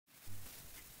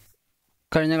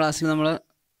കഴിഞ്ഞ ക്ലാസ്സിൽ നമ്മൾ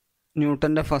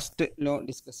ന്യൂട്ടൻ്റെ ഫസ്റ്റ് ലോ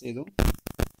ഡിസ്കസ് ചെയ്തു.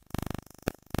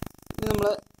 ഇനി നമ്മൾ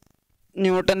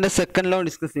ന്യൂട്ടൻ്റെ സെക്കൻഡ് ലോ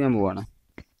ഡിസ്കസ് ചെയ്യാൻ പോവുകയാണ്.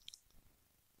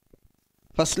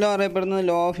 ഫസ്റ്റ് ലോ അറിയപ്പെടുന്നത്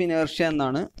ലോ ഓഫ് ഇനേർഷ്യ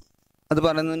എന്നാണ്. അത്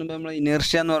പറയുന്നതിന് മുമ്പ് നമ്മൾ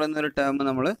ഇനേർഷ്യ എന്ന് പറയുന്ന ഒരു ടേം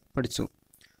നമ്മൾ പഠിച്ചു.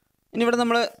 ഇനി ഇവിടെ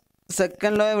നമ്മൾ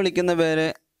സെക്കൻഡ് ലോയെ വിളിക്കുന്ന പേര്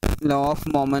ലോ ഓഫ്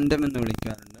മൊമെൻറ്റം എന്ന്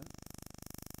വിളിക്കാറുണ്ട്.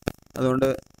 അതുകൊണ്ട്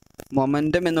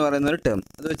മൊമെൻറ്റം എന്ന് പറയുന്ന ഒരു ടേം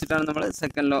അത് വെച്ചിട്ടാണ് നമ്മൾ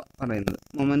സെക്കൻഡ് ലോ പറയുന്നത്.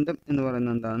 മൊമെൻറ്റം എന്ന്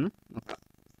പറയുന്നത് എന്താണെന്ന് നോക്കാം.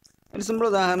 ഒരു സിമ്പിൾ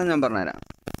ഉദാഹരണം ഞാൻ പറഞ്ഞുതരാം.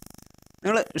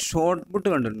 നിങ്ങൾ ഷോർട്ട് പുട്ട്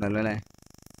കണ്ടിട്ടുണ്ടല്ലോ അല്ലേ?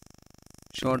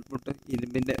 ഷോർട്ട് പുട്ട്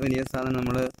ഇരുമ്പിൻ്റെ വലിയ സാധനം,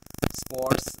 നമ്മൾ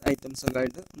സ്പോർട്സ് ഐറ്റംസ് ഒക്കെ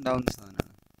ആയിട്ട് ഉണ്ടാകുന്ന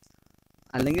സാധനമാണ്.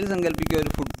 അല്ലെങ്കിൽ സങ്കല്പിക്കുക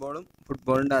ഒരു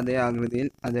ഫുട്ബോളിൻ്റെ അതേ ആകൃതിയിൽ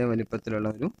അതേ വലിപ്പത്തിലുള്ള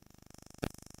ഒരു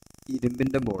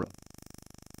ഇരുമ്പിൻ്റെ ബോളും.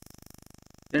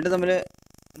 രണ്ട് തമ്മിൽ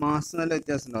മാസ് നല്ല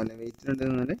വ്യത്യാസം ഉണ്ടാവും അല്ലേ? വെയിറ്റ് രണ്ട്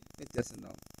നല്ല വ്യത്യാസം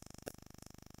ഉണ്ടാവും.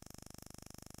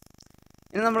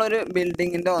 ഇനി നമ്മളൊരു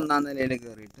ബിൽഡിങ്ങിൻ്റെ 1ാം നിലയിൽ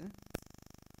കയറിയിട്ട്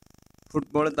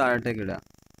ഫുട്ബോൾ താഴോട്ടേക്ക് ഇടുക.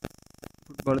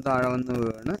 ഫുട്ബോൾ താഴെ വന്ന്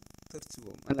വീണ് തെറിച്ചു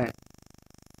പോകും അല്ലേ?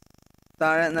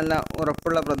 താഴെ നല്ല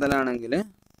ഉറപ്പുള്ള പ്രതലാണെങ്കിൽ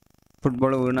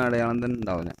ഫുട്ബോൾ വീണ അടയാളം തന്നെ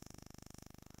ഉണ്ടാവില്ല.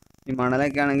 ഈ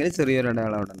മണലൊക്കെ ആണെങ്കിൽ ചെറിയൊരു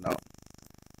അടയാളം അവിടെ ഉണ്ടാവും.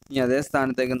 ഇനി അതേ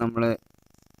സ്ഥാനത്തേക്ക് നമ്മൾ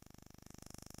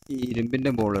ഈ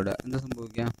ഇരുമ്പിൻ്റെ ബോൾ ഇടുക. എന്താ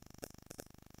സംഭവിക്കുക?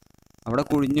 അവിടെ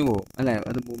കുഴിഞ്ഞു പോകും അല്ലേ?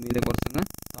 അത് ഭൂമിയിൽ കുറച്ചൊന്ന്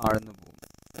താഴ്ന്നു പോകും.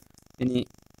 ഇനി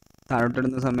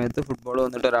താഴോട്ടിടുന്ന സമയത്ത് ഫുട്ബോൾ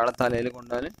വന്നിട്ട് ഒരാളെ തലയിൽ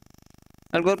കൊണ്ടാൽ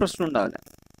അയാൾക്കൊരു പ്രശ്നം ഉണ്ടാവില്ല.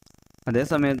 അതേ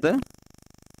സമയത്ത്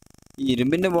ഈ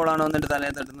ഇരുമ്പിൻ്റെ ബോളാണ് വന്നിട്ട്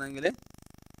തലയിൽ തട്ടുന്നതെങ്കിൽ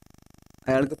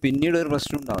അയാൾക്ക് പിന്നീട് ഒരു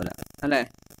പ്രശ്നം ഉണ്ടാവില്ല അല്ലേ?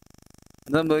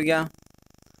 എന്താ സംഭവിക്കുക?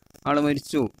 ആൾ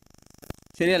മരിച്ചു.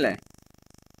 ശരിയല്ലേ?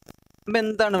 അപ്പം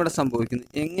എന്താണ് ഇവിടെ സംഭവിക്കുന്നത്?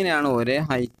 എങ്ങനെയാണ് ഒരേ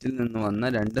ഹൈറ്റിൽ നിന്ന് വന്ന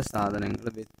രണ്ട് സാധനങ്ങൾ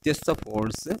വ്യത്യസ്ത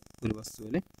ഫോഴ്സ് ഒരു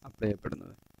വസ്തുവിൽ അപ്ലൈ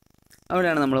ചെയ്യപ്പെടുന്നത്?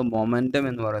 അവിടെയാണ് നമ്മൾ മൊമെൻറ്റം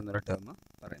എന്ന് പറയുന്ന ഒരു ടേം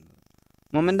പറയുന്നത്.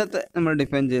 മൊമെൻറ്റത്തെ നമ്മൾ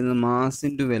ഡിഫൈൻ ചെയ്യുന്നത് മാസ്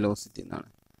ഇൻറ്റു വെലോസിറ്റി എന്നാണ്.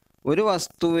 ഒരു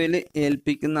വസ്തുവിൽ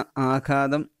ഏൽപ്പിക്കുന്ന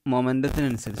ആഘാതം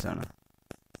മൊമെൻറ്റത്തിനനുസരിച്ചാണ്.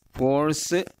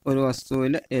 ഫോഴ്സ് ഒരു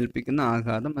വസ്തുവിൽ ഏൽപ്പിക്കുന്ന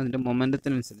ആഘാതം അതിൻ്റെ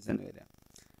മൊമെൻറ്റത്തിനനുസരിച്ചാണ് വരിക.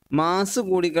 മാസ്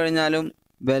കൂടിക്കഴിഞ്ഞാലും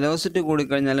വെലോസിറ്റി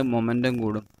കൂടിക്കഴിഞ്ഞാലും മൊമെൻറ്റം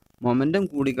കൂടും. മൊമെൻറ്റം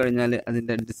കൂടിക്കഴിഞ്ഞാൽ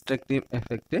അതിൻ്റെ ഡിസ്ട്രക്റ്റീവ്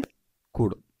എഫക്റ്റ്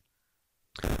കൂടും.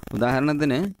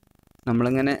 ഉദാഹരണത്തിന്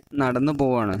നമ്മളിങ്ങനെ നടന്നു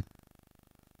പോവാണ്.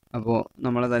 അപ്പോൾ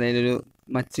നമ്മളെ തലയിലൊരു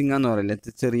മച്ചിങ്ങ എന്ന് പറയില്ലേ,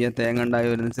 ചെറിയ തേങ്ങ ഉണ്ടായി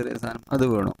വരുന്ന ചെറിയ സാധനം, അത്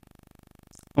വീണു.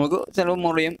 നമുക്ക് ചിലവ്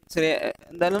മുറിയും, ചെറിയ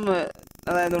എന്തായാലും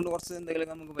അതായതുകൊണ്ട് കുറച്ച്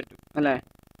എന്തെങ്കിലുമൊക്കെ നമുക്ക് പറ്റും അല്ലേ?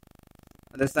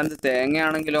 അതേ സ്ഥാനത്ത്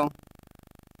തേങ്ങയാണെങ്കിലോ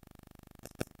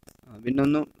പിന്നെ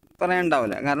ഒന്നും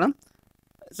പറയാനുണ്ടാവില്ല. കാരണം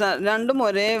രണ്ടും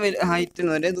ഒരേ ഹൈറ്റിൽ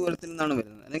നിന്ന് ഒരേ ദൂരത്തിൽ നിന്നാണ്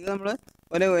വരുന്നത്. അല്ലെങ്കിൽ നമ്മൾ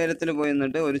ഒരേ ഉയരത്തിൽ പോയി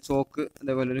നിന്നിട്ട് ഒരു ചോക്ക്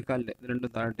അതേപോലെ ഒരു കല്ല് ഇത് രണ്ടും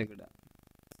താഴോട്ടേക്ക് ഇടുക.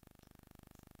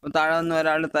 അപ്പോൾ താഴെ വന്ന്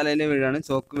ഒരാളുടെ തലയിൽ വീഴാണ്.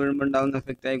 ചോക്ക് വീഴുമ്പോൾ ഉണ്ടാകുന്ന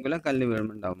എഫക്റ്റ് ആയിക്കില്ല കല്ല്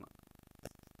വീഴുമ്പോൾ ഉണ്ടാവുക.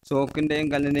 ചോക്കിൻ്റെയും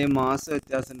കല്ലിൻ്റെയും മാസ്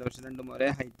വ്യത്യാസമുണ്ട്, പക്ഷെ രണ്ടും ഒരേ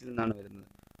ഹൈറ്റിൽ നിന്നാണ് വരുന്നത്.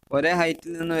 ഒരേ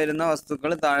ഹൈറ്റിൽ നിന്ന് വരുന്ന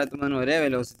വസ്തുക്കൾ താഴെത്തുമ്പോൾ ഒരേ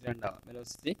വെലോസിറ്റി ഉണ്ടാവുക.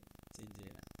 വെലോസിറ്റി ചേഞ്ച്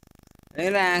ചെയ്യണം.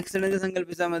 അല്ലെങ്കിൽ ആക്സിഡൻറ്റ്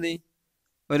സങ്കല്പിച്ചാൽ മതി.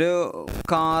 ഒരു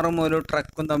കാറും ഒരു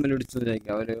ട്രക്കും തമ്മിൽ ഇടിച്ചു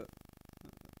വിചാരിക്കുക, ഒരു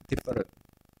ടിപ്പർ.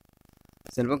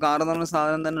 ചിലപ്പോൾ കാറ് എന്ന് പറഞ്ഞ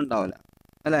സാധനം തന്നെ ഉണ്ടാവില്ല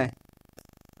അല്ലേ?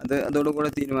 അതോടുകൂടെ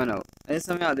തീരുമാനമാവും.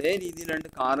 അതേസമയം അതേ രീതിയിൽ രണ്ട്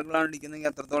കാറുകളാണ് ഇടിക്കുന്നതെങ്കിൽ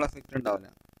അത്രത്തോളം എഫക്റ്റ് ഉണ്ടാവില്ല.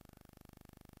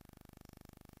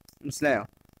 മനസ്സിലായോ?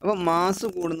 അപ്പോൾ മാസ്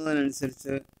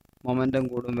കൂടുന്നതിനനുസരിച്ച് മൊമെൻറ്റം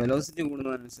കൂടും, വെലോസിറ്റി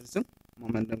കൂടുന്നതിനനുസരിച്ചും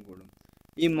മൊമെൻറ്റം കൂടും.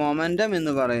 ഈ മൊമെൻറ്റം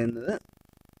എന്ന് പറയുന്നത്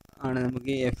ആണ്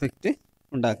നമുക്ക് ഈ എഫക്റ്റ്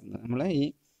ഉണ്ടാക്കുന്നത്. നമ്മളെ ഈ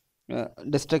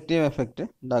ഡിസ്ട്രക്റ്റീവ് എഫക്റ്റ്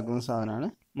ഉണ്ടാക്കുന്ന സാധനമാണ്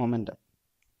മൊമെൻറ്റം.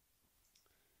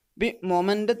 ഈ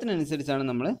മൊമെൻറ്റത്തിനനുസരിച്ചാണ്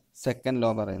നമ്മൾ സെക്കൻഡ് ലോ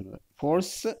പറയുന്നത്.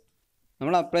 ഫോഴ്സ്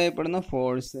നമ്മൾ അപ്ലൈ ചെയ്യപ്പെടുന്ന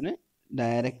ഫോഴ്സിന്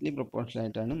ഡയറക്റ്റ്ലി പ്രൊപ്പോർഷണൽ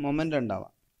ആയിട്ടാണ് മൊമെൻറ്റം ഉണ്ടാവുക.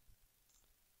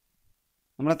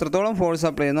 നമ്മൾ എത്രത്തോളം ഫോഴ്സ്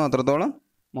അപ്ലൈ ചെയ്യുന്നോ അത്രത്തോളം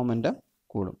മൊമെൻറ്റം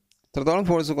കൂടും. എത്രത്തോളം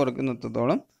ഫോഴ്സ് കുറയ്ക്കുന്നു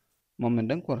അത്രത്തോളം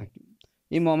മൊമെൻറ്റം കുറയ്ക്കും.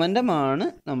 ഈ മൊമെൻറ്റമാണ്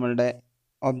നമ്മളുടെ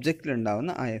ഒബ്ജക്റ്റിൽ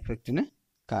ഉണ്ടാകുന്ന ആ എഫക്റ്റിന്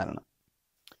കാരണം.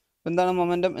 എന്താണ്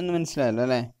മൊമെൻറ്റം എന്ന് മനസ്സിലായല്ലോ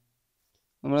അല്ലേ?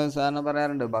 നമ്മൾ സാധാരണ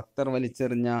പറയാറുണ്ട്, ഭക്തർ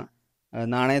വലിച്ചെറിഞ്ഞ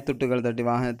നാണയത്തുട്ടുകൾ തട്ടി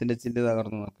വാഹനത്തിൻ്റെ ചില്ല്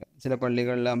തകർന്നു എന്നൊക്കെ. ചില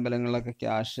പള്ളികളിൽ അമ്പലങ്ങളിലൊക്കെ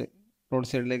ക്യാഷ് റോഡ്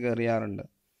സൈഡിലേക്ക് എറിയാറുണ്ട്.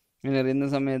 ഇങ്ങനെ എറിയുന്ന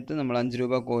സമയത്ത് നമ്മൾ 5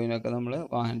 രൂപ കോയിനൊക്കെ നമ്മൾ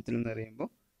വാഹനത്തിൽ നിന്ന് എറിയുമ്പോൾ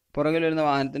പുറകിൽ വരുന്ന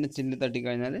വാഹനത്തിൻ്റെ ചില്ല്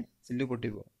തട്ടിക്കഴിഞ്ഞാൽ ചില്ല്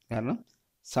പൊട്ടിപ്പോകും. കാരണം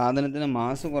സാധനത്തിന്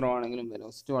മാസ് കുറവാണെങ്കിലും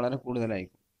വെലോസിറ്റി വളരെ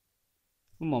കൂടുതലായിരിക്കും.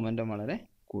 അപ്പം മൊമെൻറ്റം വളരെ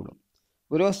കൂടും.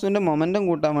 ഒരു വസ്തുവിൻ്റെ മൊമെൻറ്റം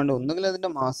കൂട്ടാൻ വേണ്ടി ഒന്നുകിൽ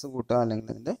അതിൻ്റെ മാസ് കൂട്ടുക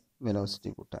അല്ലെങ്കിൽ അതിൻ്റെ വെലോസിറ്റി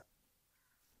കൂട്ടുക.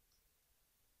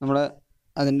 നമ്മൾ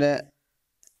അതിൻ്റെ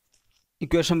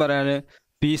ഇക്വേഷൻ പറയാൻ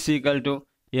P =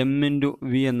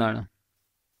 m/v എന്നാണ്.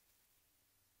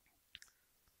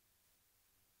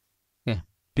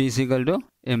 P =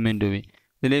 m/v.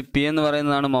 ഇതിൽ P എന്ന്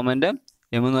പറയുന്നതാണ് മൊമെൻറ്റം,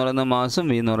 M എന്ന് പറയുന്നത് മാസും,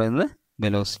 V എന്ന് പറയുന്നത്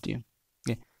വെലോസിറ്റിയും.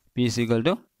 P =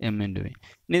 m/v.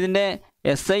 ഇനി ഇതിൻ്റെ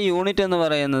SI യൂണിറ്റ് എന്ന്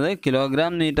പറയുന്നത്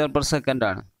kg/m/s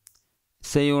ആണ്.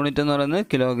 SI യൂണിറ്റ് എന്ന് പറയുന്നത്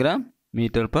കിലോഗ്രാം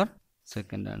മീറ്റർ പെർ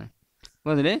സെക്കൻഡ് ആണ്.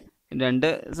 അപ്പോൾ അതിൽ രണ്ട്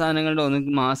സാധനങ്ങളുടെ ഒന്ന്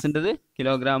മാസിൻ്റെത്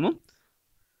കിലോഗ്രാമും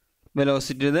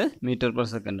വെലോസിറ്റിയത് മീറ്റർ പെർ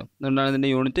സെക്കൻഡും. അതുകൊണ്ടാണ് ഇതിൻ്റെ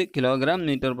unit kilogram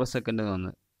metre per second എന്ന്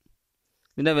വന്നത്.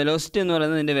 ഇതിൻ്റെ വെലോസിറ്റി എന്ന്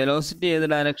പറയുന്നത് ഇതിൻ്റെ വെലോസിറ്റി ഏത്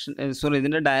ഡയറക്ഷൻ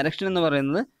ഇതിൻ്റെ ഡയറക്ഷൻ എന്ന്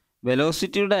പറയുന്നത്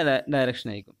വെലോസിറ്റിയുടെ ഡയറക്ഷൻ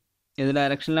ആയിരിക്കും. ഏത്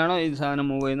ഡയറക്ഷനിലാണോ ഈ സാധനം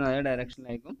മൂവ് ചെയ്യുന്നത് അതേ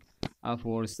ഡയറക്ഷനിലായിരിക്കും ആ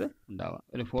ഫോഴ്സ് ഉണ്ടാവുക.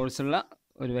 ഒരു ഫോഴ്സുള്ള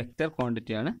ഒരു വെക്റ്റർ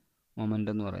ക്വാണ്ടിറ്റിയാണ്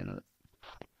മൊമെൻ്റ് എന്ന് പറയുന്നത്.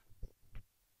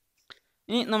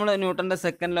 ഇനി നമ്മൾ ന്യൂട്ടൻ്റെ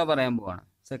സെക്കൻഡ് ലോ പറയാൻ പോവാണ്.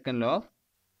 Second law of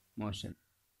motion.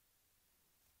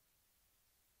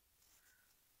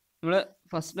 നമ്മൾ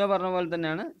ഫസ്റ്റ് ലോ പറഞ്ഞ പോലെ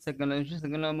തന്നെയാണ് സെക്കൻഡ് ലോ.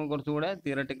 സെക്കൻഡ് ലോ നമുക്ക് കുറച്ചുകൂടെ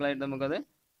തിയററ്റിക്കലായിട്ട് നമുക്കത്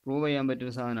പ്രൂവ് ചെയ്യാൻ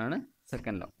പറ്റിയൊരു സാധനമാണ്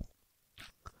സെക്കൻഡ് ലോ.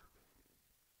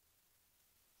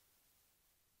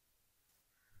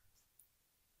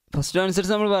 ഫസ്റ്റ് ലോ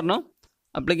അനുസരിച്ച് നമ്മൾ പറഞ്ഞു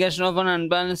application of an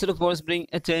unbalanced force bring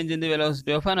A change in the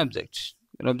velocity of an object.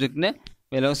 ഒരു ഒബ്ജക്റ്റിൻ്റെ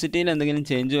വെലോസിറ്റിയിൽ എന്തെങ്കിലും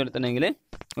ചേഞ്ച് വരുത്തണമെങ്കിൽ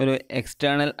ഒരു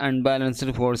എക്സ്റ്റേണൽ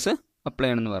അൺബാലൻസ്ഡ് ഫോഴ്സ് അപ്ലൈ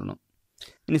ചെയ്യണമെന്ന് പറഞ്ഞു.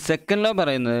 ഇനി സെക്കൻഡ് ലോ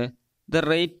പറയുന്നത് the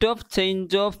rate of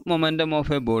change of momentum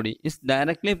of A body is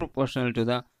directly proportional to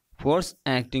the force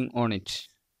acting on it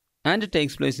and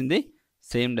takes place in the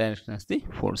same direction as the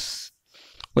force.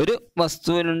 ഒരു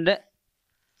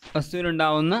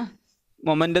വസ്തുവിലുണ്ടാവുന്ന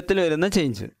മൊമെൻറ്റത്തിൽ വരുന്ന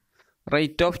change,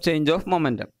 rate of change of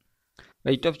momentum.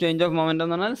 Rate of change of momentum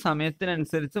എന്ന് പറഞ്ഞാൽ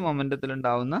സമയത്തിനനുസരിച്ച്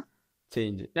മൊമെൻറ്റത്തിലുണ്ടാവുന്ന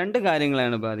change. രണ്ട്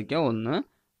കാര്യങ്ങളാണ് ബാധിക്കുക. ഒന്ന്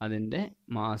അതിൻ്റെ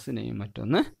മാസിനെയും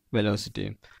മറ്റൊന്ന്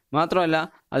വെലോസിറ്റിയും. മാത്രമല്ല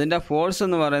അതിൻ്റെ ഫോഴ്സ്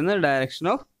എന്ന് പറയുന്നത് ഡയറക്ഷൻ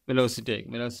ഓഫ് വെലോസിറ്റി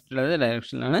ആയിരിക്കും. വെലോസിറ്റിയുടെ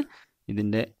ഡയറക്ഷനിലാണ്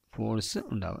ഇതിൻ്റെ ഫോഴ്സ്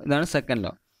ഉണ്ടാവുക. ഇതാണ് second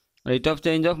law. Rate of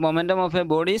change of momentum of A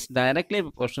body is directly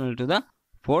proportional to the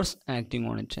force acting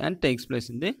on it and takes place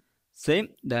in the same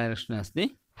direction as the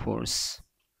force.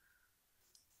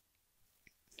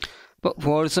 ഇപ്പോൾ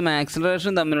ഫോഴ്സും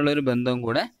ആക്സിലറേഷനും തമ്മിലുള്ള ഒരു ബന്ധവും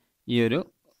കൂടെ ഈ ഒരു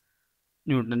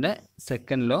ന്യൂട്ടൻ്റെ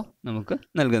സെക്കൻഡ് ലോ നമുക്ക്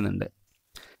നൽകുന്നുണ്ട്.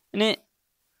 ഇനി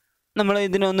നമ്മൾ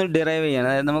ഇതിനൊന്ന് ഡിറൈവ് ചെയ്യണം.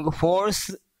 അതായത് നമുക്ക്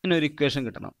ഫോഴ്സിനൊരു ഇക്വേഷൻ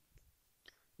കിട്ടണം.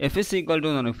 F is equal to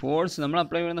എന്ന് പറഞ്ഞാൽ ഫോഴ്സ്, നമ്മൾ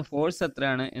അപ്ലൈ ചെയ്യുന്ന ഫോഴ്സ്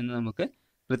എത്രയാണ് എന്ന് നമുക്ക്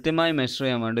കൃത്യമായി മെഷർ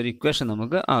ചെയ്യാൻ വേണ്ടി ഒരു ഇക്വേഷൻ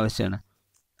നമുക്ക് ആവശ്യമാണ്.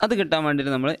 അത് കിട്ടാൻ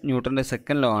വേണ്ടിയിട്ട് നമ്മൾ ന്യൂട്ടൻ്റെ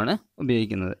സെക്കൻഡ് ലോ ആണ്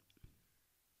ഉപയോഗിക്കുന്നത്.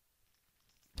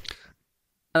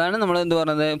 അതാണ് നമ്മൾ എന്ത്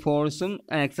പറയുന്നത്, ഫോഴ്സും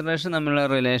ആക്സിലറേഷൻ തമ്മിലുള്ള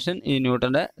റിലേഷൻ ഈ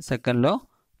ന്യൂട്ടൻ്റെ സെക്കൻഡ് ലോ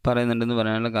പറയുന്നുണ്ടെന്ന്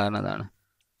പറയാനുള്ള കാരണം അതാണ്.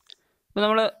 അപ്പോൾ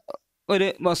നമ്മൾ ഒരു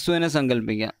വസ്തുവിനെ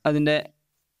സങ്കല്പിക്കുക. അതിൻ്റെ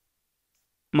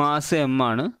മാസ് m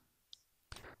ആണ്.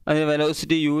 അതിന്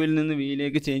വെലോസിറ്റി യുവിൽ നിന്ന്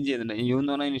വിയിലേക്ക് ചേഞ്ച് ചെയ്തിട്ടുണ്ട്. യു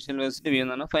എന്ന് പറഞ്ഞാൽ ഇനിഷ്യൽ വെലോസിറ്റി, വി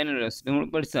എന്ന് പറഞ്ഞാൽ ഫൈനൽ വെലോസിറ്റി. നമ്മൾ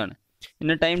പഠിച്ചതാണ്.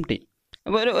 പിന്നെ ടൈം ടി.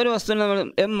 അപ്പോൾ ഒരു വസ്തുവിനെ നമ്മൾ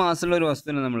m മാസുള്ള ഒരു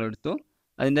വസ്തുവിനെ നമ്മൾ എടുത്തു.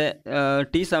 അതിൻ്റെ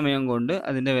ടി സമയം കൊണ്ട്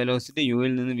അതിൻ്റെ വെലോസിറ്റി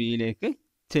യുവിൽ നിന്ന് വിയിലേക്ക്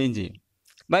ചേഞ്ച് ചെയ്യും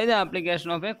by the application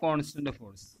of A constant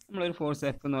force. നമ്മളൊരു ഫോഴ്സ്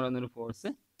എഫ് എന്ന് പറയുന്നൊരു ഫോഴ്സ്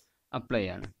അപ്ലൈ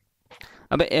ചെയ്യാണ്.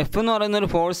 അപ്പോൾ എഫ് എന്ന് പറയുന്നൊരു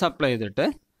ഫോഴ്സ് അപ്ലൈ ചെയ്തിട്ട്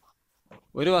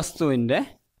ഒരു വസ്തുവിൻ്റെ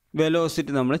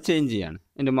വെലോസിറ്റി നമ്മൾ ചേഞ്ച് ചെയ്യാണ്.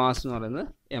 അതിൻ്റെ മാസ് എന്ന് പറയുന്നത്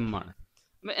m ആണ്.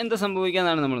 അപ്പോൾ എന്താ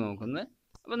സംഭവിക്കാന്നാണ് നമ്മൾ നോക്കുന്നത്.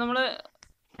 അപ്പോൾ നമ്മൾ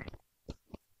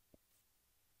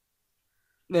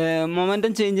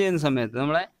മൊമെൻറ്റം ചേഞ്ച് ചെയ്യുന്ന സമയത്ത്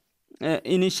നമ്മളെ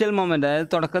ഇനീഷ്യൽ മൊമെൻറ്റ്, അതായത്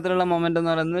തുടക്കത്തിലുള്ള മൊമെൻറ്റ്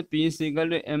എന്ന് പറയുന്നത് P is equal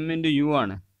to m into u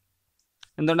ആണ്.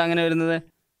 എന്തുകൊണ്ട് അങ്ങനെ വരുന്നത്?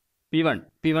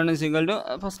 P1 is equal to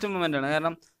first moment ആണ്.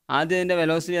 കാരണം ആദ്യം അതിൻ്റെ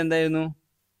വെലോസിറ്റി എന്തായിരുന്നു?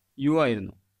 u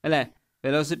ആയിരുന്നു അല്ലേ?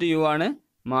 വെലോസിറ്റി u ആണ്,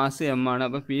 മാസ് m ആണ്.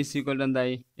 അപ്പോൾ P is equal to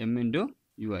എന്തായി? m into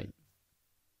u ആയി.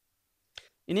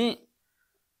 ഇനി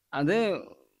അത്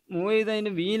മൂവ് ചെയ്ത്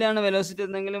അതിൻ്റെ വിയിലാണ് വെലോസിറ്റി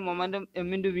എന്നെങ്കിൽ മൊമെൻറ്റം m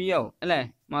into v ആവും അല്ലേ?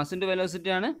 മാസിൻ്റെ വെലോസിറ്റി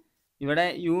ആണ്. ഇവിടെ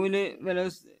യുവിൽ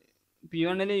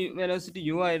P1ൽ വെലോസിറ്റി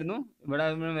u ആയിരുന്നു, ഇവിടെ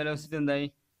വെലോസിറ്റി എന്തായി?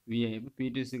 v ആയി. ഇപ്പോൾ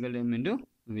P2 is equal to m into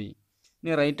v.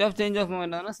 ഇനി rate of change of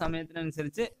moment ആണ്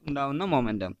സമയത്തിനനുസരിച്ച് ഉണ്ടാകുന്ന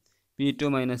momentum P2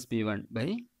 minus P1 by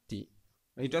t.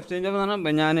 Rate of change of എന്ന്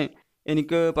പറഞ്ഞാൽ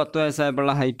എനിക്ക് 10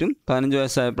 വയസ്സായപ്പോഴുള്ള ഹൈറ്റും 15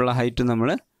 വയസ്സായപ്പോഴുള്ള ഹൈറ്റും നമ്മൾ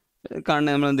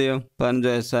കാണുന്നത്, നമ്മൾ എന്ത് ചെയ്യും? 15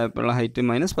 വയസ്സായപ്പോഴുള്ള ഹൈറ്റ്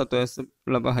മൈനസ് 10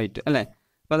 വയസ്സുള്ളപ്പോൾ ഹൈറ്റ് അല്ലേ?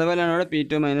 അപ്പോൾ അതുപോലെയാണ് ഇവിടെ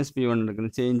P2 minus P1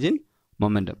 എടുക്കുന്നത്, change in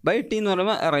momentum by T എന്ന്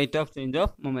പറയുമ്പോൾ rate of change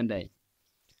of moment ആയി.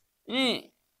 ഇനി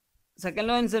സെക്കൻഡ്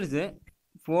ലോ അനുസരിച്ച്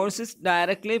force is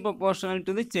directly proportional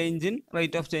to the change in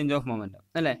rate of change of momentum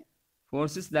അല്ലേ?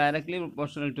 Force is directly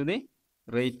proportional to the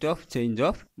rate of change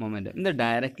of momentum. എന്താ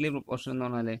directly proportional എന്ന്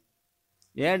പറഞ്ഞാൽ?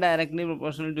 A directly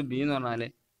proportional to B എന്ന് പറഞ്ഞാൽ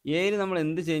എയിൽ നമ്മൾ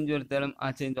എന്ത് change വരുത്തിയാലും ആ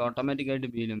ചേഞ്ച് ഓട്ടോമാറ്റിക്കായിട്ട്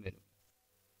ബിയിലും വരും.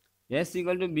 A is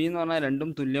equal to B എന്ന് പറഞ്ഞാൽ രണ്ടും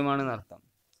തുല്യമാണെന്ന് അർത്ഥം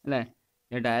അല്ലേ?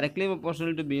 A directly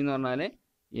proportional to B എന്ന് പറഞ്ഞാൽ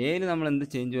എയിൽ നമ്മൾ എന്ത്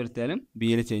ചേഞ്ച് വരുത്തിയാലും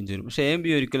ബിയിൽ ചേഞ്ച് വരും. പക്ഷേ എയും ബി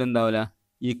ഒരിക്കലും എന്താവില്ല,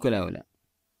 ഈക്വൽ ആവില്ല.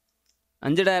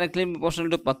 5 ഡയറക്ട്ലി പ്രൊപ്പോർഷണൽ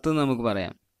ടു 10 എന്ന് നമുക്ക്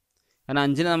പറയാം. കാരണം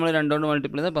 5നെ നമ്മൾ 2 കൊണ്ട്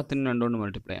മൾട്ടിപ്ലൈ ചെയ്താൽ 10ന് 2 കൊണ്ട്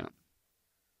മൾട്ടിപ്ലൈ ചെയ്യണം.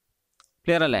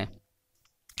 ക്ലിയർ അല്ലേ?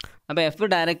 അപ്പോൾ F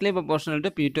directly proportional to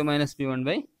P2 minus P1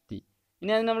 by t.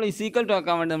 ഇനി അത് നമ്മൾ ഇസീക്വൽ ടു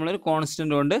ആക്കാൻ വേണ്ടി നമ്മളൊരു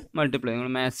കോൺസ്റ്റൻറ്റ് കൊണ്ട് മൾട്ടിപ്ലൈ ചെയ്യും.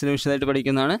 നമ്മൾ മാത്സിൽ വിശദമായിട്ട്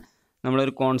പഠിക്കുന്നതാണ്.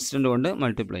 നമ്മളൊരു കോൺസ്റ്റൻ്റ് കൊണ്ട്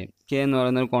മൾട്ടിപ്ലൈ ചെയ്യും. കെ എന്ന്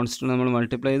പറയുന്ന ഒരു കോൺസ്റ്റൻ്റ് നമ്മൾ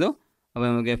മൾട്ടിപ്ലൈ ചെയ്തു. അപ്പോൾ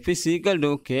നമുക്ക് F is equal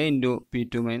to K into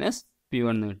P2 minus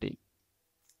P1 എന്ന് കിട്ടി.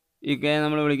 ഈ കെ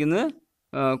നമ്മൾ വിളിക്കുന്നത്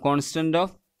കോൺസ്റ്റൻ്റ്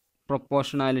ഓഫ്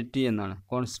പ്രൊപ്പോർഷണാലിറ്റി എന്നാണ്.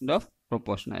 Constant of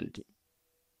proportionality.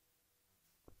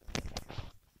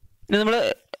 ഇനി നമ്മൾ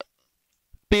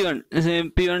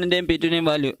P1ൻ്റെയും P2ൻ്റെയും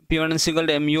വാല്യൂ P1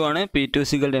 = mu ആണ്, P2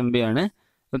 = mb ആണ്.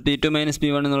 അപ്പോൾ P2 മൈനസ്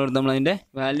P1 എന്നുള്ളത് നമ്മൾ അതിൻ്റെ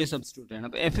വാല്യൂ സബ്സ്റ്റിറ്റ്യൂട്ട് ചെയ്യണം.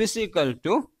 അപ്പോൾ എഫ് ഇസ് ഈക്വൽ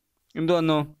ടു എന്ത്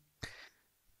വന്നു?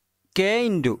 കെ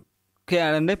ഇൻറ്റു കെ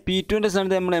ആണെങ്കിൽ P2ൻ്റെ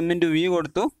സ്ഥാനത്ത് നമ്മൾ m ഇൻറ്റു വി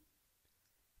കൊടുത്തു,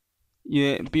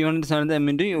 P1ൻ്റെ സ്ഥാനത്ത് m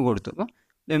ഇൻറ്റു യു കൊടുത്തു. അപ്പോൾ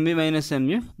mb minus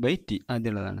mu by T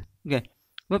ആദ്യമുള്ളതാണ്. Okay.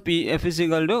 അപ്പോൾ F is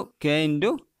equal to K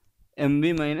into mb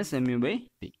minus mu by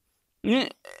T. ഇനി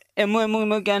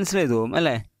m ക്യാൻസൽ ചെയ്തു പോകും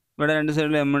അല്ലേ? ഇവിടെ രണ്ട്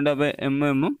സൈഡിൽ m ഉണ്ട്. അപ്പോൾ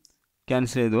m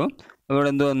ക്യാൻസൽ ചെയ്തു പോകും. അപ്പോൾ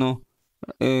ഇവിടെ എന്ത് വന്നു?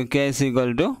 K is equal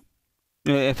to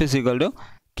F is equal to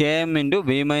K M into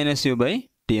V minus U by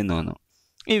T എന്ന് വന്നു.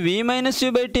 ഈ V minus U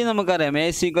by T നമുക്കറിയാം. A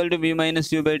is equal to V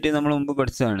minus U by T നമ്മൾ മുമ്പ്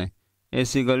പഠിച്ചതാണ്. A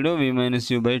is equal to V minus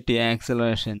U by T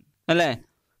acceleration അല്ലേ?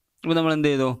 അപ്പോൾ നമ്മൾ എന്ത്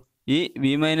ചെയ്തു? ഈ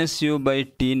വി മൈനസ് യു ബൈ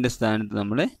ടീൻ്റെ സ്ഥാനത്ത്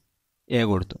നമ്മൾ എ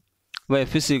കൊടുത്തു. അപ്പോൾ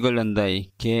എഫ് ഇസ് ഈക്വൽ ടു എന്തായി?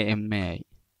 കെ എം എ ആയി.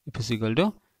 F is equal to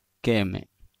K M A.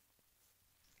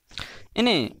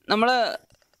 ഇനി നമ്മൾ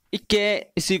ഈ കെ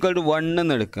ഇസ് ഈക്വൽ ടു 1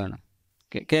 എന്ന് എടുക്കുകയാണ്.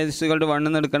 കെ ഇസ് ഈക്വൽ ടു 1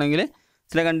 എന്ന് എടുക്കണമെങ്കിൽ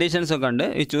ചില കണ്ടീഷൻസ് ഒക്കെ ഉണ്ട്.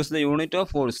 ഈ choose the unit of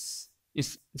force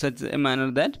is such a manner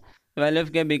that value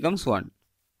of K becomes 1.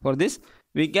 For this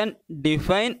we can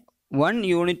define 1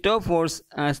 unit of force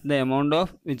as the amount of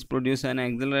which produce an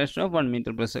acceleration of 1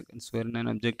 meter per second square in an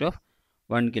object of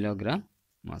 1 kilogram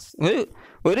mass.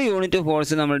 ഒരു unit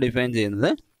force നമ്മൾ define ചെയ്യുന്നത്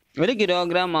 1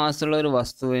 kilogram മാസ്സുള്ള ഒരു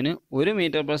വസ്തുവിന് 1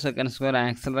 metre per second square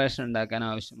acceleration ഉണ്ടാക്കാൻ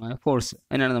ആവശ്യമായ force,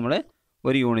 അതിനാണ് നമ്മൾ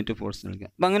ഒരു യൂണിറ്റ് ഫോഴ്സ് എടുക്കുക.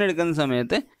 അപ്പം അങ്ങനെ എടുക്കുന്ന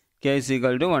സമയത്ത് കെ ഇസ്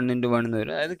ഈക്വൽ ടു 1 × 1 എന്ന്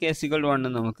വരും. അതായത് കെ ഇസ് ഈക്വൽ ടു 1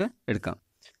 എന്ന് നമുക്ക് എടുക്കാം.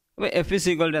 അപ്പോൾ എഫ് ഇസ്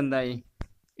ഈക്വൽ ടു എന്തായി?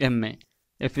 M A.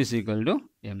 F is equal to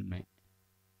M A.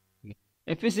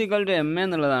 F is equal to M A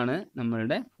എന്നുള്ളതാണ്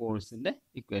നമ്മളുടെ ഫോഴ്സിൻ്റെ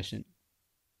equation.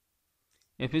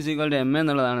 F is equal to M A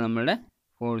എന്നുള്ളതാണ് നമ്മളുടെ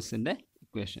ഫോഴ്സിൻ്റെ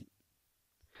ഇക്വേഷൻ.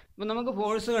 അപ്പോൾ നമുക്ക്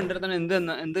ഫോഴ്സ് കണ്ടെത്താൻ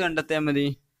എന്ത് കണ്ടെത്തിയാൽ മതി?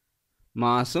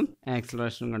 മാസും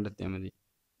ആക്സിലറേഷനും കണ്ടെത്തിയാൽ മതി.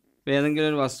 ഇപ്പോൾ ഏതെങ്കിലും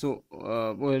ഒരു വസ്തു,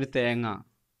 ഒരു തേങ്ങ,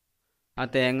 ആ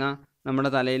തേങ്ങ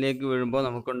നമ്മുടെ തലയിലേക്ക് വീഴുമ്പോൾ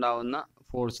നമുക്കുണ്ടാവുന്ന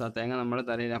ഫോഴ്സ്, ആ തേങ്ങ നമ്മുടെ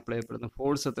തലയിൽ അപ്ലൈ ചെയ്യപ്പെടുന്ന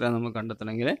ഫോഴ്സ് എത്രയാണ് നമുക്ക്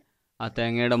കണ്ടെത്തണമെങ്കിൽ ആ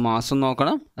തേങ്ങയുടെ മാസും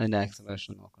നോക്കണം, അതിൻ്റെ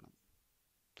ആക്സിലറേഷൻ നോക്കണം.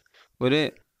 ഒരു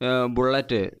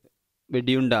ബുള്ളറ്റ്,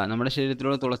 വെടിയുണ്ട നമ്മുടെ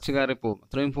ശരീരത്തിലൂടെ തുളച്ച് കയറിപ്പോവും,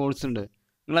 അത്രയും ഫോഴ്സ് ഉണ്ട്.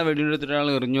 നിങ്ങൾ ആ വെടിയുണ്ട എടുത്തിട്ട് ഒരാൾ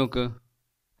എറിഞ്ഞു നോക്ക്,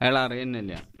 അയാൾ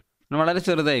അറിയുന്നില്ല, വളരെ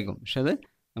ചെറുതായിരിക്കും. പക്ഷെ അത്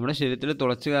നമ്മുടെ ശരീരത്തിൽ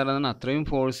തുളച്ച് കയറുന്നതാണ്. അത്രയും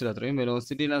ഫോഴ്സിൽ, അത്രയും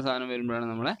വെലോസിറ്റിയിൽ ആ സാധനം വരുമ്പോഴാണ്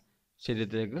നമ്മളെ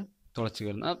ശരീരത്തിലേക്ക് തുളച്ച്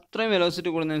കയറുന്നത്. അത്രയും വെലോസിറ്റി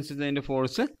കൂടുന്നതനുസരിച്ച് അതിൻ്റെ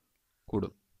ഫോഴ്സ്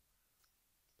കൂടും.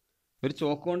 ഒരു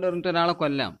ചോക്ക് കൊണ്ട് എറിഞ്ഞിട്ട് ഒരാളെ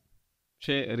കൊല്ലാം,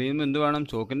 പക്ഷേ എറിയുമ്പോൾ എന്ത് വേണം?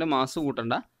 ചോക്കിൻ്റെ മാസ്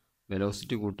കൂട്ടണ്ട,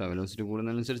 വെലോസിറ്റി കൂട്ടുക. വെലോസിറ്റി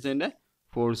കൂടുന്നതനുസരിച്ച് അതിൻ്റെ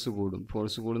ഫോഴ്സ് കൂടും.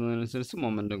 ഫോഴ്സ് കൂടുന്നതിനനുസരിച്ച്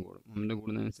മൊമെൻറ്റം കൂടും. മൊമെൻറ്റം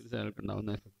കൂടുന്നതനുസരിച്ച് അയാൾക്ക്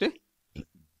ഉണ്ടാകുന്ന എഫക്റ്റ്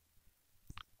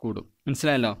കൂടും.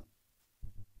 മനസ്സിലായല്ലോ?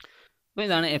 അപ്പോൾ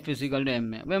ഇതാണ് F is equal to M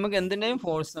A. അപ്പോൾ നമുക്ക് എന്തിൻ്റെയും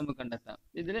ഫോഴ്സ് നമുക്ക് കണ്ടെത്താം.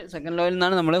 ഇതിൽ സെക്കൻഡ് ലോയിൽ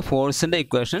നിന്നാണ് നമ്മൾ ഫോഴ്സിൻ്റെ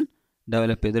ഇക്വേഷൻ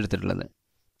ഡെവലപ്പ് ചെയ്തെടുത്തിട്ടുള്ളത്.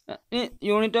 ഈ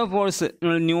യൂണിറ്റ് ഓഫ് ഫോഴ്സ്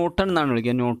നമ്മൾ ന്യൂട്ടൺ എന്നാണ്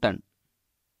വിളിക്കുക.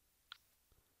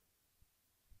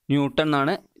 ന്യൂട്ടൺ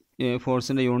എന്നാണ്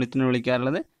ഫോഴ്സിൻ്റെ യൂണിറ്റിന്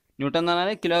വിളിക്കാറുള്ളത്. ന്യൂട്ടൺ എന്ന്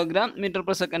പറഞ്ഞാൽ kilogram metre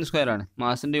per second square ആണ്.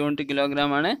 മാസിൻ്റെ യൂണിറ്റ്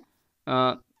കിലോഗ്രാം ആണ്,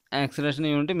 acceleration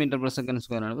unit metre per second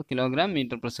square ആണ്. അപ്പോൾ kilogram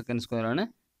metre per second square ആണ്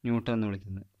ന്യൂട്ടൺ എന്ന്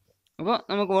വിളിക്കുന്നത്. അപ്പോൾ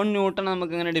നമുക്ക് 1 ന്യൂട്ടൺ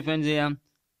നമുക്ക് എങ്ങനെ ഡിഫൈൻ ചെയ്യാം?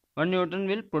 1 newton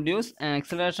will produce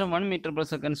acceleration 1 metre per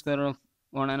second square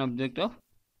on an object of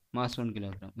mass 1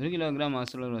 kilogram. 1 kilogram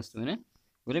മാസുള്ള ഒരു വസ്തുവിന്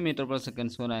 1 metre per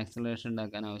second square acceleration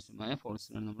ഉണ്ടാക്കാൻ ആവശ്യമായ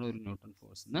ഫോഴ്സിനാണ് നമ്മൾ 1 ന്യൂട്ടൺ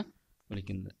ഫോഴ്സ് എന്ന്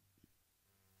വിളിക്കുന്നത്.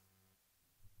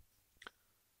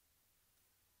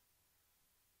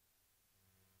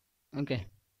 ഓക്കെ.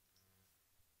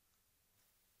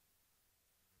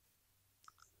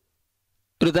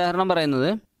 ഒരു ഉദാഹരണം പറയുന്നത്,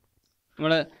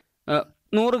 നമ്മൾ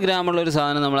 100 ഗ്രാമുള്ള ഒരു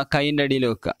സാധനം നമ്മളെ കൈൻ്റെ അടിയിൽ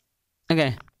വെക്കുക. ഓക്കെ.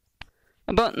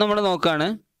 അപ്പോൾ നമ്മൾ നോക്കുകയാണ്,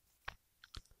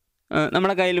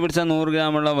 നമ്മുടെ കയ്യിൽ പിടിച്ച 100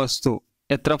 ഗ്രാമുള്ള വസ്തു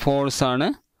എത്ര ഫോഴ്സാണ്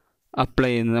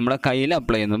അപ്ലൈ ചെയ്യുന്നത്, നമ്മുടെ കയ്യിൽ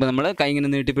അപ്ലൈ ചെയ്യുന്നത്. അപ്പോൾ നമ്മൾ കൈ ഇങ്ങനെ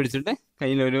നീട്ടി പിടിച്ചിട്ട്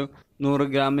കയ്യിലൊരു 100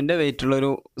 ഗ്രാമിൻ്റെ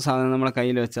വെയിറ്റുള്ളൊരു സാധനം നമ്മളെ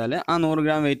കയ്യിൽ വെച്ചാൽ ആ 100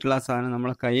 ഗ്രാം വെയിറ്റുള്ള ആ സാധനം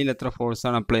നമ്മളെ കയ്യിൽ എത്ര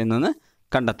ഫോഴ്സാണ് അപ്ലൈ ചെയ്യുന്നതെന്ന്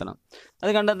കണ്ടെത്തണം. അത്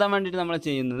കണ്ടെത്താൻ വേണ്ടിയിട്ട് നമ്മൾ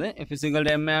ചെയ്യുന്നത് F is equal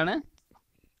to M A ആണ്.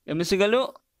 M is equal to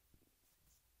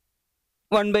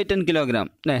 1/10 kilogram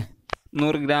അല്ലേ?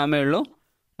 100 ഗ്രാമേ ഉള്ളൂ.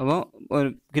 അപ്പോൾ ഒരു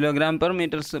kilogram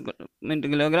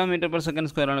metre per second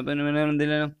square ആണ്. അപ്പോൾ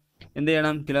എന്ത്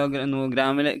ചെയ്യണം?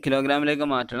 കിലോഗ്രാമിലേക്ക്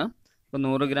മാറ്റണം. അപ്പോൾ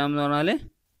 100 ഗ്രാം എന്ന് പറഞ്ഞാൽ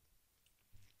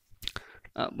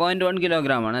 0.1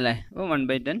 കിലോഗ്രാം ആണ് അല്ലേ? അപ്പോൾ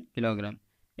 1/10 kilogram.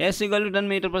 A is equal to 10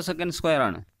 metre per second square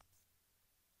ആണ്.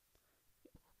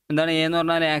 എന്താണ് എ എന്ന്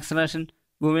പറഞ്ഞാൽ? ആക്സിലറേഷൻ.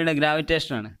 ഭൂമിയുടെ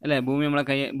ഗ്രാവിറ്റേഷനാണ് അല്ലേ.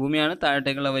 ഭൂമിയാണ്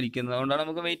താഴോട്ടേക്കുള്ള വലിക്കുന്നത്. അതുകൊണ്ടാണ്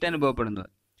നമുക്ക് വെയിറ്റ് അനുഭവപ്പെടുന്നത്.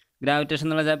 ഗ്രാവിറ്റേഷൻ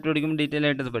എന്നുള്ള ചാപ്റ്റർ പഠിക്കുമ്പോൾ ഡീറ്റെയിൽ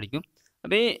ആയിട്ട് ഇത് പഠിക്കും.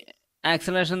 അപ്പോൾ ഈ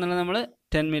ആക്സലറേഷൻ എന്നുള്ളത് നമ്മൾ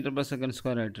 10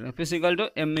 m/s² ആയിട്ട് ഫിസിക്കൽ ടു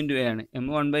m × a ആണ്. m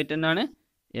 1/10 ആണ്,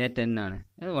 a 10 ആണ്,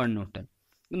 അത് 1 Newton.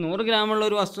 100 ഗ്രാമുള്ള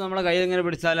ഒരു വസ്തു നമ്മളെ കയ്യിൽ ഇങ്ങനെ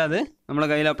പിടിച്ചാൽ അത് നമ്മളെ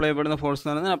കയ്യിൽ അപ്ലൈ ചെയ്യപ്പെടുന്ന ഫോഴ്സ്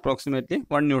എന്ന് പറയുന്നത് അപ്രോക്സിമേറ്റ്ലി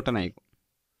 1 Newton ആയിരിക്കും.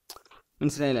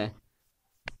 മനസ്സിലായില്ലേ?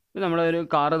 ഇത് നമ്മളൊരു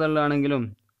കാറ് തള്ളുകയാണെങ്കിലും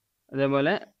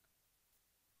അതേപോലെ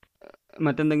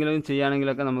മറ്റെന്തെങ്കിലും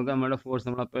ചെയ്യുകയാണെങ്കിലൊക്കെ നമുക്ക് നമ്മുടെ ഫോഴ്സ്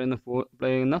നമ്മൾ അപ്ലൈ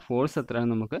ചെയ്യുന്ന ഫോഴ്സ്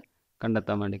എത്രയാണെന്ന് നമുക്ക്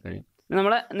കണ്ടെത്താൻ വേണ്ടി കഴിയും.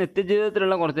 നമ്മളെ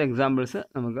നിത്യജീവിതത്തിലുള്ള കുറച്ച് എക്സാമ്പിൾസ്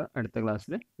നമുക്ക് അടുത്ത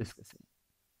ക്ലാസ്സിൽ ഡിസ്കസ് ചെയ്യാം.